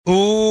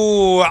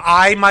Ooh,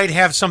 I might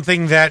have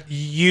something that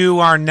you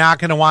are not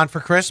going to want for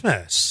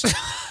Christmas.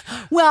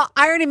 Well,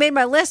 I already made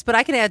my list, but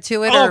I can add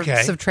to it or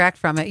subtract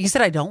from it. You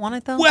said I don't want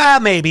it, though? Well,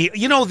 maybe.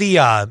 You know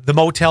the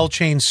motel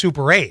chain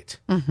Super 8?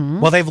 Mm-hmm.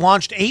 Well, they've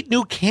launched 8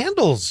 new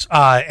candles,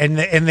 and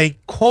they,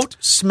 quote,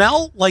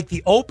 smell like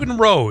the open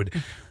road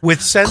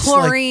with scents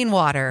chlorine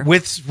water.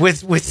 With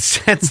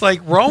scents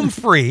like Roam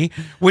Free,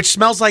 which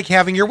smells like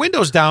having your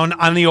windows down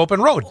on the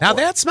open road. Now,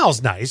 that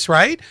smells nice,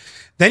 right?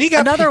 Then you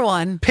got another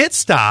one. Pit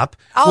Stop.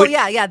 Oh,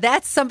 yeah.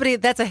 That's a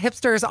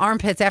hipster's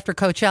armpits after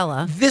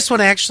Coachella. This one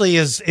actually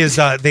is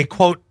they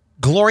quote,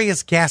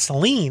 glorious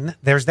gasoline.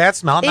 There's that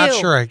smell. I'm not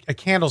sure a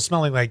candle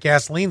smelling like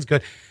gasoline's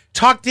good.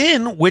 Tucked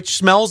In, which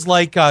smells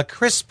like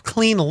crisp,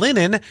 clean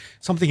linen,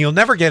 something you'll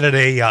never get at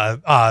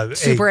a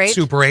Super 8.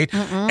 Super 8.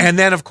 And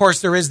then, of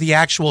course, there is the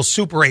actual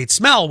Super 8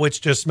 smell,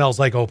 which just smells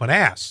like open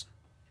ass.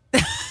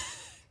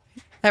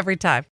 Every time.